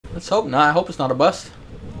Let's hope not. I hope it's not a bust.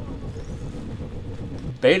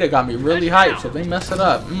 Beta got me really hyped, so if they mess it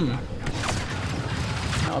up,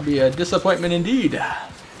 that'll be a disappointment indeed.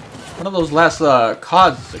 One of those last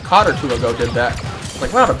COD or two ago did that.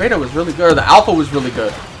 Like, wow, the beta was really good, or the alpha was really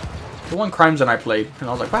good. The one Crimes that I played, and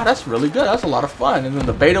I was like, wow, that's really good. That's a lot of fun. And then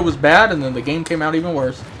the beta was bad, and then the game came out even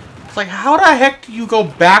worse. It's like, how the heck do you go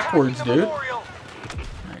backwards, dude?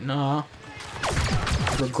 Nah.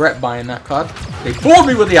 Regret buying that COD. They fooled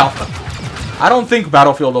me with the alpha. I don't think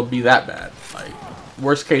Battlefield will be that bad. Like,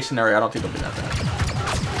 worst case scenario, I don't think it'll be that bad.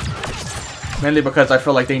 Mainly because I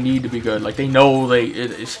feel like they need to be good. Like, they know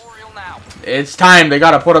it's time. They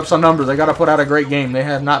gotta put up some numbers. They gotta put out a great game. They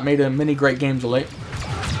have not made many great games of late.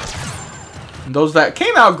 And those that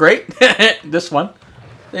came out great, this one,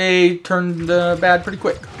 they turned bad pretty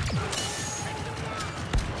quick.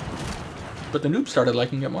 But the noobs started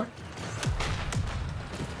liking it more.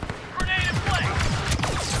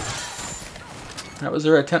 That was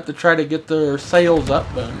their attempt to try to get their sales up,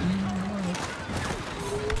 but...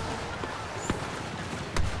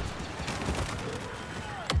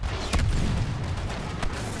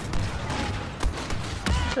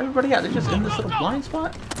 Where's everybody at? They're just in this little blind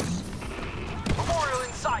spot? Memorial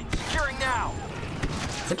in sight. Securing now.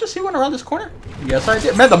 Did I just see one around this corner? Yes, I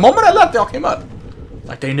did. Man, the moment I left, they all came up.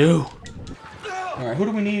 Like they knew. Alright, who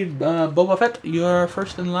do we need? Boba Fett, you're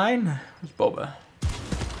first in line. Who's Boba?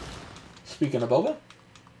 Speaking of Boba.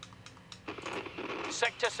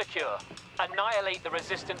 Sector secure. Annihilate the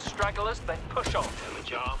resistance stragglers, then push on.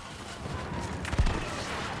 Job.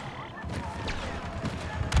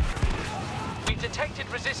 We've detected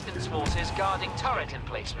resistance forces guarding turret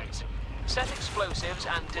emplacements. Set explosives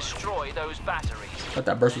and destroy those batteries. I thought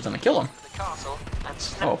that burst was gonna kill him. The castle and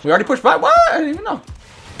oh, we already pushed by? What? I didn't even know.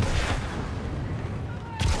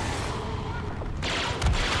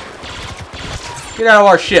 Get out of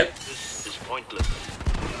our ship. This is pointless.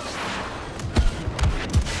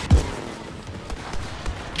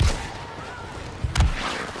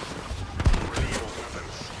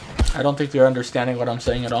 I don't think they're understanding what I'm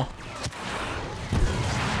saying at all.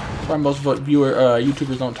 That's why most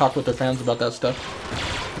YouTubers don't talk with their fans about that stuff.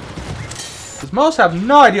 Because most have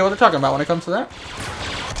no idea what they're talking about when it comes to that.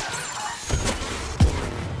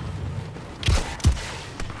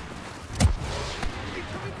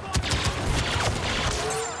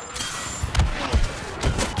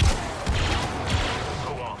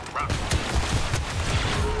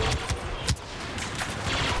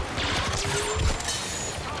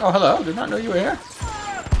 Oh, hello. Did not know you were here.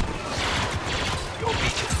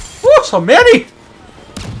 Woo, so many!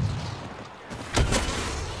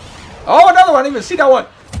 Oh, another one. I didn't even see that one.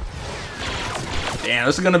 Damn,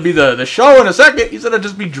 this is going to be the show in a second. He's going to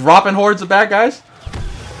just be dropping hordes of bad guys.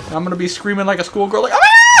 And I'm going to be screaming like a schoolgirl like,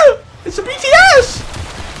 ah! It's a BTS!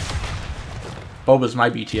 Boba's my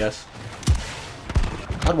BTS.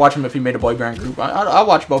 I'd watch him if he made a boy band group. I'll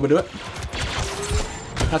watch Boba do it.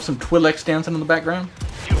 Have some Twi'leks dancing in the background.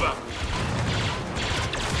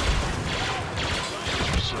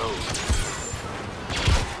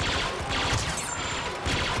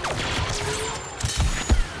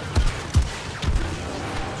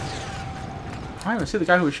 I didn't even see the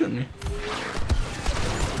guy who was shooting me.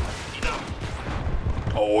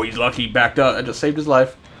 Oh, he's lucky he backed up. I just saved his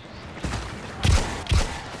life.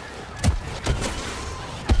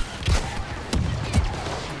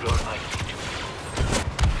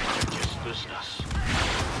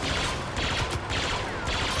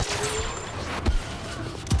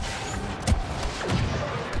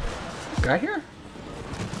 Guy here?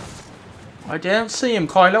 I didn't see him,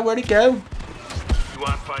 Kylo. Where'd he go? You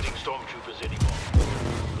aren't fighting stormtroopers anymore.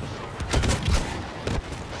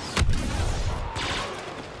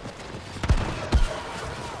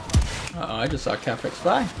 Uh-oh, I just saw Caphex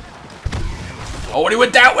fly. Oh, he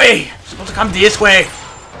went that way! He's supposed to come this way!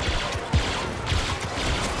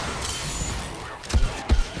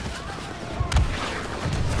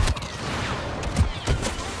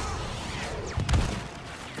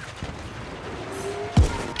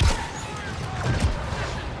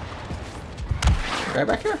 Right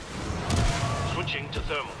back here. Switching to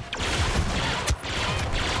thermal.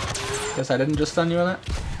 Guess I didn't just stun you on that.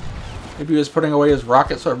 Maybe he was putting away his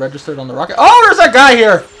rocket so it registered on the rocket. Oh, there's that guy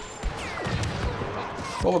here!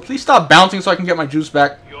 Well, please stop bouncing so I can get my juice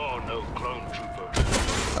back. You're no clone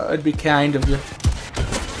trooper. It'd be kind of you.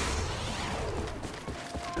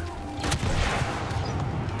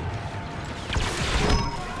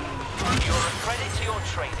 You're a credit to your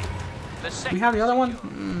training. We have the other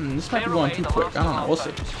one? This might be going too quick. I don't know. We'll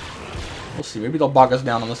see. We'll see. Maybe they'll bog us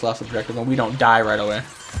down on this last objective and we don't die right away.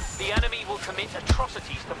 The enemy will commit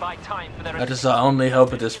atrocities to buy time for their That is the only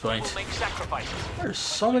hope at this point. will make sacrifices. There's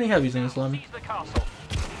so many heavies in this lobby. Seize the castle.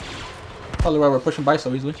 Probably why we're pushing by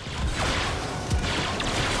so easily.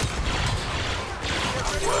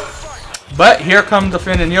 But here come the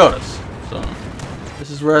Finn and Yodas. So this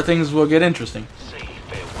is where things will get interesting.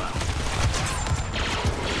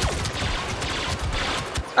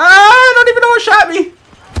 I don't even know what shot me!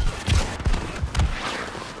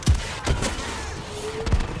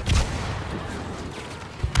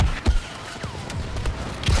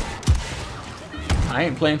 I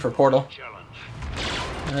ain't playing for Portal.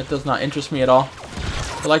 That does not interest me at all.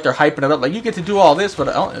 I feel like they're hyping it up. Like, you get to do all this, but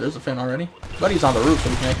oh, there's a Finn already. But he's on the roof, so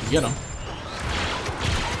we can actually get him.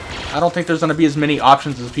 I don't think there's going to be as many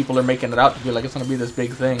options as people are making it out to be. Like, it's going to be this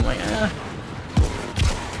big thing. Like,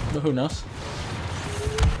 but who knows?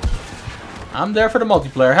 I'm there for the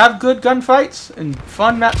multiplayer. Have good gunfights and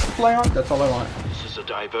fun maps to play on. That's all I want. This is a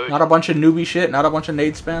diversion. Not a bunch of newbie shit. Not a bunch of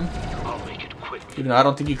nade spam. I'll make it quick. Even though I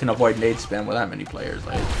don't think you can avoid nade spam with that many players.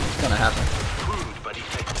 Like, it's gonna happen. Crude but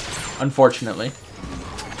effective. Unfortunately.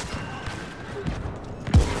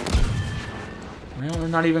 Well, we're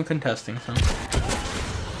not even contesting, so.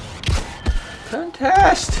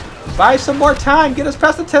 Contest! Buy some more time. Get us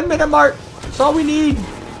past the 10-minute mark. That's all we need.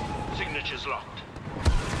 Signature's locked.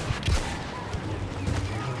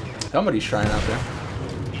 Somebody's trying out there.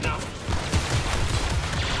 Enough.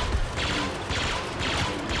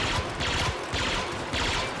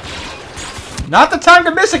 Not the time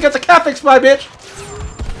to miss it. Gets a cat fix, my bitch.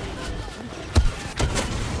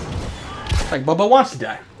 Like Boba wants to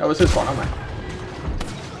die. That was his fault. I'm like.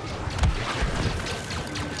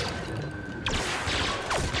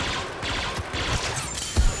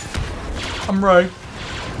 I'm right.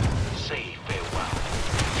 Say farewell.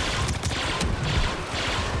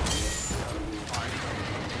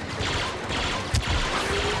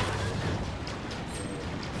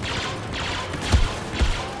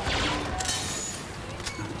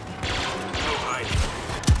 No hiding.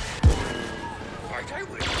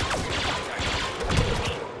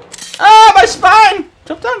 Ah, my spine!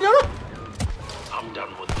 Jump down, Yoda. I'm done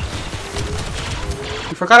with this.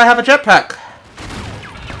 You forgot I have a jetpack.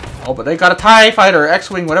 Oh, but they got a TIE fighter,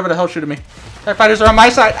 X-Wing, whatever the hell shooting me. TIE fighters are on my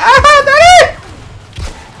side. Ah,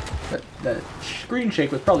 Daddy! That screen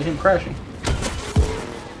shake was probably him crashing.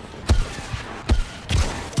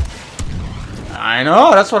 I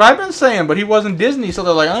know, that's what I've been saying, but he wasn't Disney, so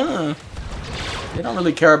they're like, They don't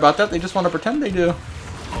really care about that, they just want to pretend they do.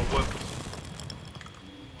 I'll work.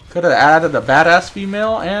 Could have added a badass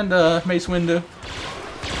female and Mace Windu.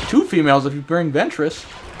 2 females if you bring Ventress.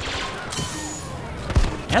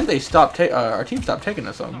 And they stopped. Our team stopped taking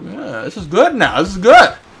us. So this is good now. This is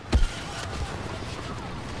good.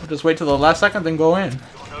 We'll just wait till the last second, then go in.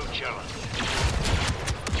 No challenge.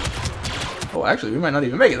 Oh, actually, we might not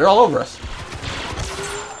even make it. They're all over us.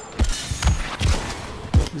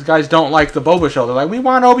 These guys don't like the Boba show. They're like, we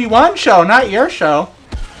want Obi-Wan show, not your show.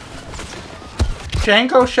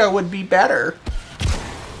 Jango show would be better.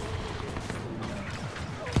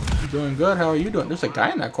 You doing good? How are you doing? There's a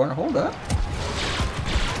guy in that corner. Hold up.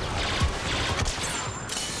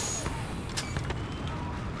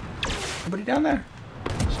 Somebody down there.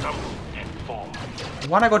 Stumble and fall. I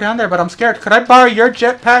want to go down there, but I'm scared. Could I borrow your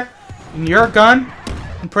jetpack and your gun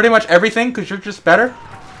and pretty much everything because you're just better?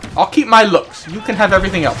 I'll keep my looks. You can have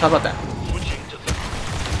everything else. How about that? Switching to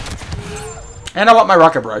the... And I want my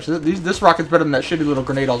rocket barrage. This rocket's better than that shitty little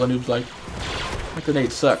grenade all the noobs like. That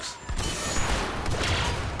grenade sucks.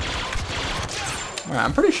 Alright,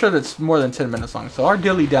 I'm pretty sure that's more than 10 minutes long. So our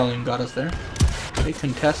dilly-dallying got us there. They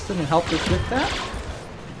contested and helped us get that.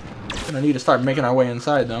 Gonna need to start making our way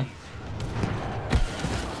inside though.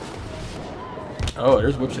 Oh,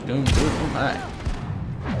 there's Whips of Doom too. Oh my.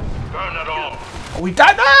 Burn it all. Oh, we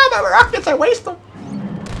died. Ah, my rockets! I waste them.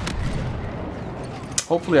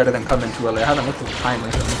 Hopefully I didn't come in too early. I haven't looked at the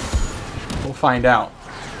timer, so we'll find out.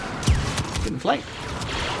 Getting flanked.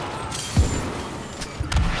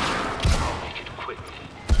 I'll make it quick.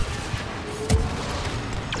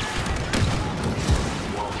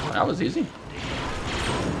 Oh, that was easy.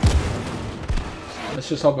 Let's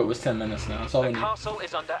just hope it was 10 minutes now. That's all we The need. castle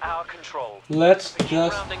is under our control. Let's Begin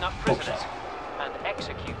just rounding up focus. prisoners and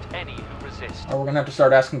execute any who resist. Or we're gonna have to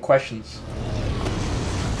start asking questions.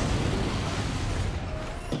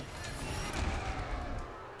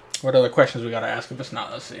 What other questions we gotta ask if it's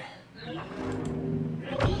not? Let's see.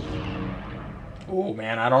 Oh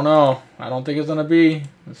man, I don't know. I don't think it's gonna be.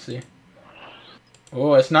 Let's see.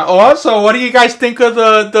 Oh, it's not. Oh, so what do you guys think of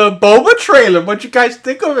the Boba trailer? What'd you guys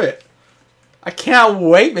think of it? I can't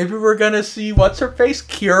wait. Maybe we're gonna see what's her face,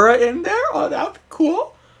 Kira, in there. Oh, that'd be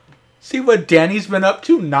cool. See what Dany's been up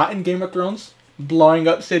to, not in Game of Thrones? Blowing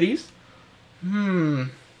up cities?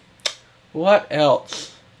 What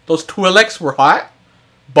else? Those Twi'leks were hot?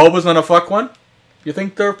 Boba's gonna fuck one? You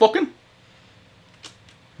think they're fucking?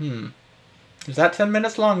 Is that 10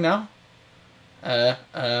 minutes long now? Yeah!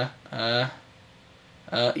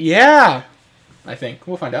 I think.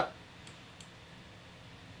 We'll find out.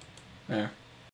 There.